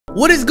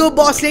What is good,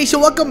 Boss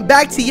Nation? Welcome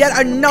back to yet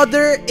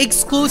another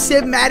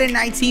exclusive Madden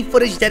 19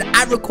 footage that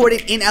I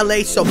recorded in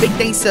LA. So big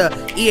thanks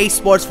to EA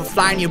Sports for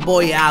flying your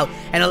boy out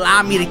and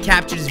allowing me to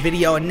capture this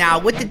video. And now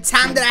with the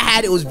time that I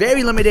had, it was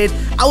very limited.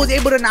 I was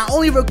able to not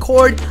only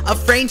record a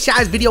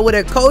franchise video with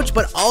a coach,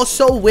 but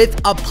also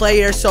with a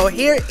player. So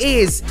here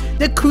is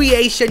the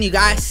creation. You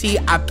guys see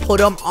I put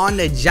him on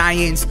the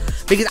Giants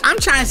because I'm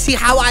trying to see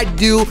how I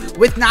do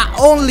with not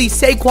only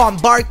Saquon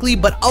Barkley,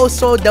 but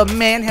also the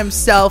man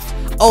himself,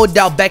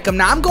 Odell Beckham.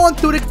 Now I'm going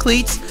through the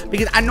cleats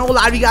because I know a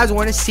lot of you guys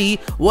want to see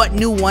what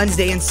new ones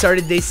they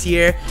inserted this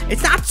year.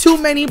 It's not too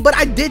many, but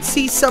I did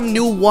see some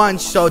new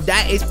ones, so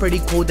that is pretty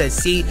cool to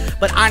see.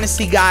 But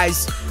honestly,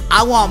 guys,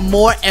 I want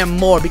more and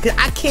more because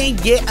I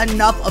can't get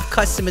enough of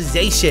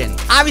customization.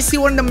 Obviously,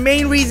 one of the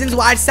main reasons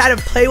why I decided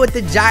to play with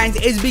the Giants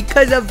is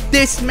because of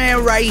this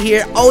man right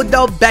here,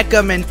 Odell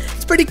Beckham, and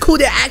it's pretty cool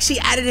they actually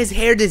added his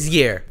hair this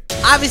year.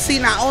 Obviously,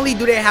 not only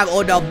do they have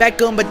Odell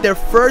Beckham, but their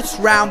first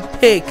round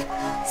pick,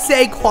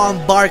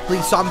 Saquon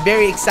Barkley. So I'm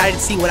very excited to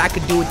see what I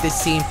could do with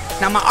this team.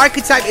 Now my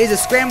archetype is a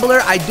scrambler.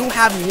 I do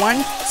have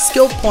one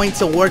skill point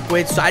to work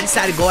with, so I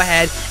decided to go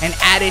ahead and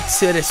add it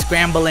to the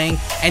scrambling,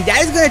 and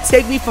that is going to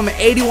take me from an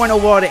 81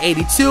 overall to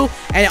 82,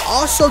 and it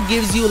also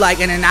gives you like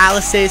an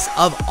analysis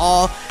of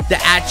all the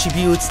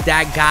attributes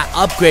that got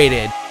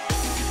upgraded.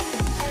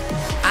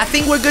 I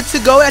think we're good to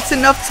go. That's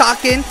enough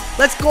talking.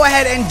 Let's go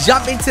ahead and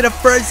jump into the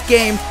first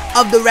game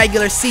of the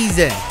regular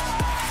season.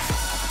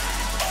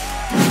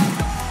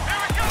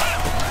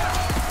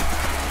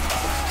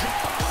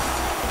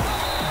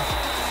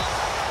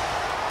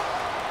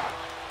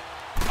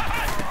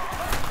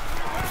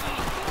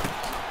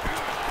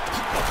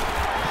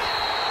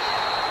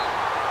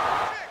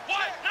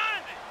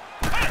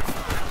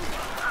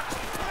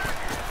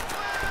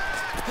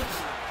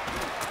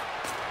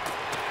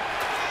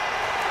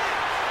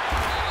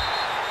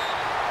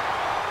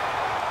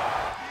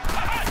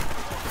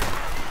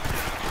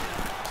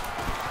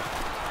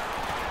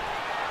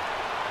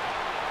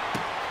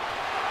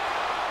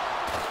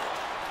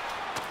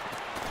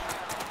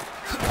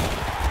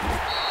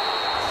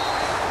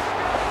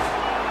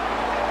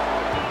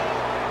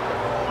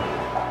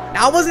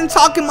 I wasn't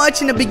talking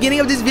much in the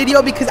beginning of this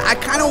video because I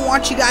kind of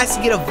want you guys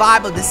to get a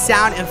vibe of the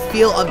sound and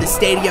feel of the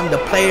stadium, the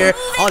player,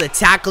 all the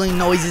tackling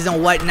noises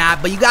and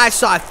whatnot. But you guys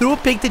saw I threw a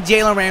pick to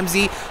Jalen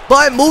Ramsey.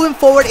 But moving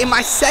forward, in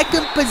my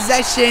second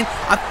possession,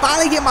 I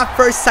finally get my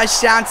first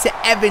touchdown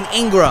to Evan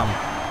Ingram.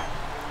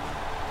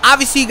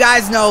 Obviously, you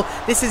guys know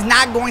this is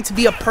not going to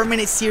be a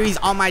permanent series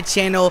on my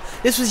channel.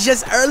 This was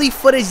just early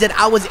footage that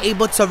I was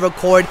able to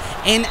record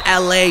in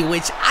LA,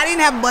 which I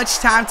didn't have much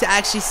time to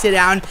actually sit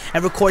down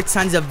and record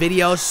tons of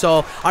videos.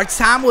 So our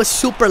time was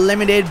super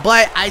limited,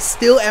 but I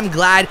still am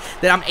glad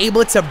that I'm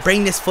able to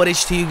bring this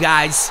footage to you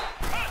guys.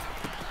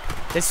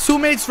 There's 2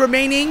 minutes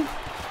remaining.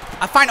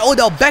 I find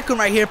Odell Beckham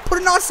right here,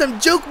 putting on some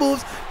juke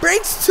moves,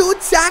 breaks 2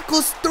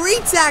 tackles, 3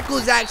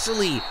 tackles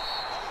actually.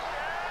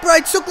 Bro,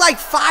 it took like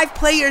 5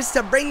 players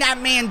to bring that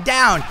man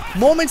down.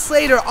 Moments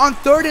later, on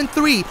 3rd and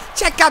 3,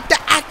 check out the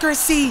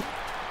accuracy.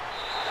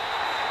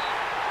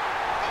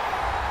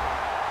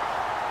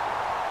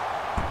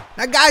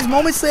 Now, guys,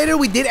 moments later,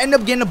 we did end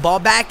up getting the ball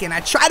back, and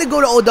I tried to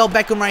go to Odell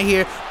Beckham right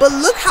here, but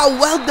look how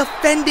well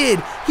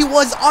defended he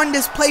was on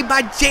this play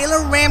by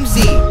Jalen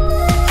Ramsey.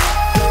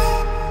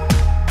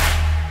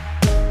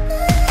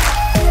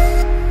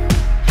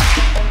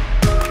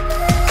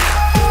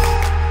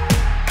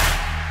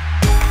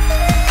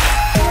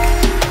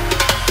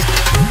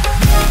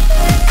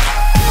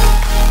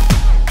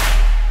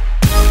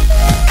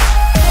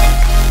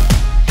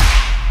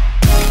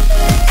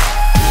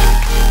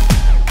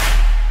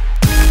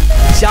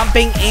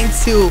 Jumping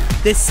into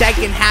the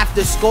second half,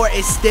 the score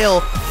is still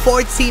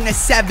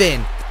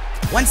 14-7.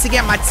 Once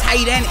again, my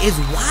tight end is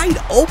wide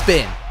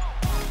open.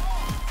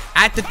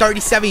 At the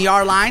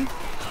 37-yard line,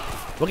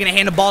 we're going to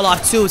hand the ball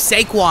off to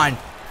Saquon.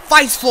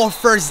 Fights for a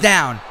first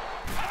down.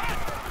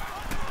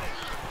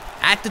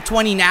 At the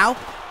 20 now,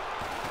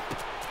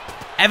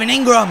 Evan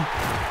Ingram.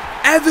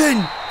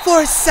 Evan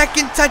for a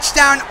second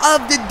touchdown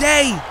of the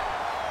day.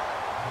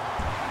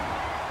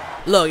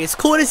 Look, it's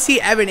cool to see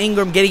Evan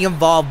Ingram getting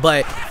involved,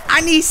 but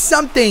I need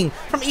something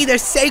from either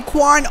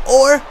Saquon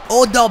or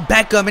Odell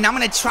Beckham, and I'm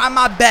going to try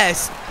my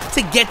best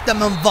to get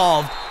them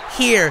involved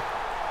here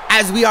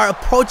as we are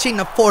approaching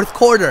the 4th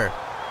quarter.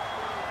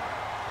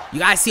 You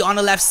guys see on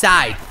the left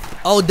side,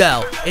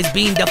 Odell is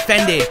being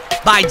defended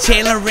by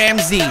Jalen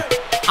Ramsey.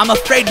 I'm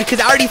afraid because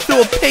I already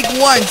threw a pick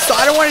once, so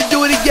I don't want to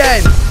do it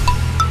again.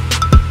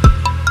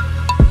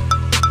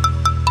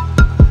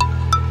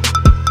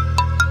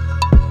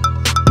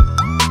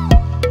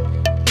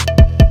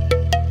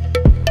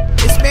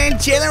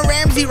 Jalen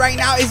Ramsey right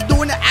now is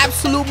doing the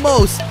absolute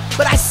most.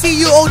 But I see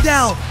you,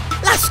 Odell.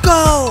 Let's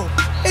go.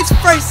 It's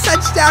first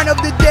touchdown of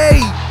the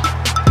day.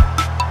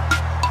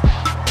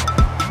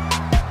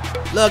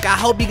 Look, I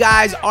hope you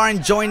guys are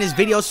enjoying this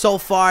video so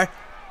far.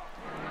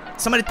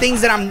 Some of the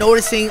things that I'm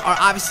noticing are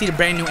obviously the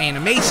brand new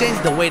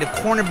animations, the way the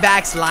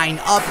cornerbacks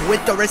line up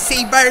with the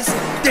receivers.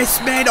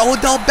 This man,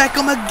 Odell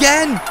Beckham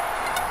again.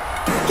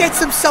 Gets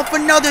himself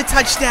another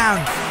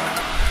touchdown.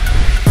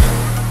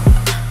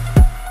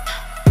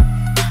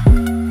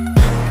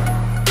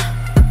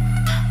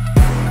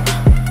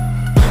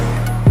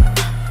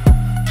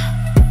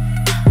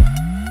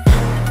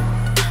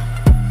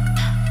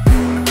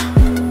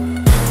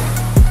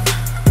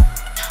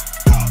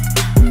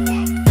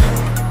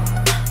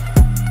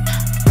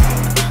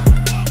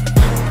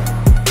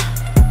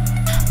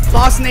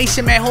 Boss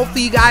Nation, man,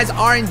 hopefully you guys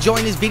are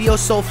enjoying this video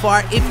so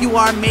far. If you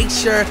are, make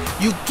sure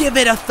you give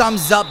it a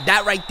thumbs up.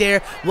 That right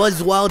there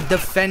was well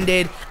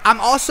defended. I'm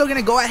also going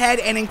to go ahead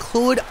and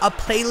include a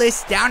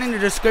playlist down in the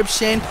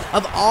description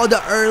of all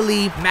the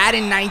early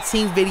Madden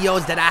 19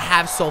 videos that I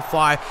have so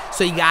far,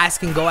 so you guys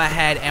can go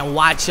ahead and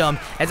watch them,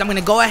 as I'm going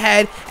to go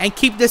ahead and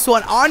keep this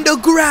one on the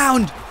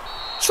ground.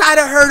 Try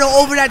to hurdle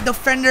over that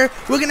defender.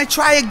 We're going to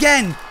try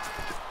again.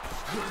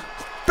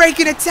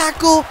 Breaking a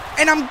tackle,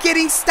 and I'm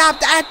getting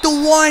stopped at the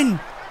 1.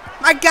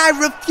 My guy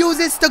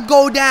refuses to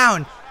go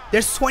down.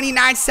 There's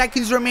 29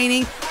 seconds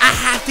remaining. I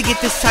have to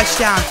get this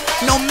touchdown,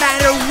 no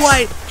matter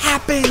what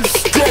happens.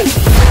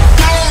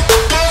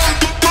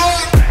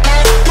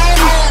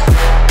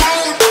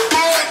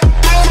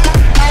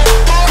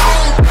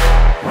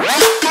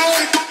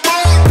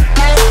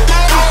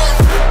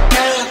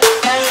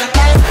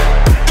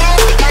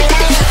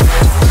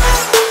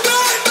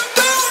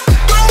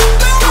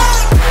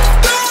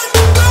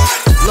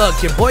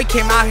 Look, your boy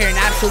came out here and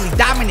absolutely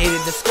dominated.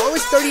 The score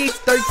was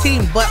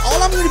 38-13, but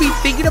all I'm going to be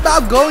thinking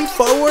about going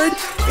forward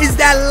is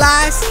that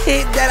last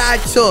hit that I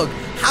took.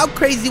 How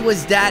crazy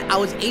was that? I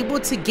was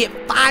able to get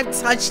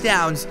 5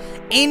 touchdowns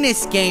in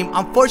this game.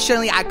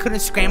 Unfortunately, I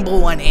couldn't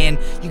scramble one in.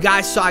 You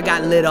guys saw I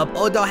got lit up.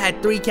 Odell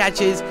had 3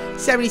 catches,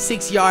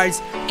 76 yards,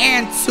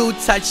 and 2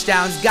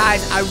 touchdowns.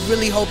 Guys, I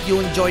really hope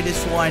you enjoyed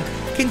this one.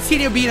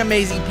 Continue being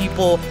amazing,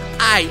 people.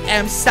 I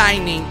am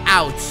signing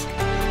out.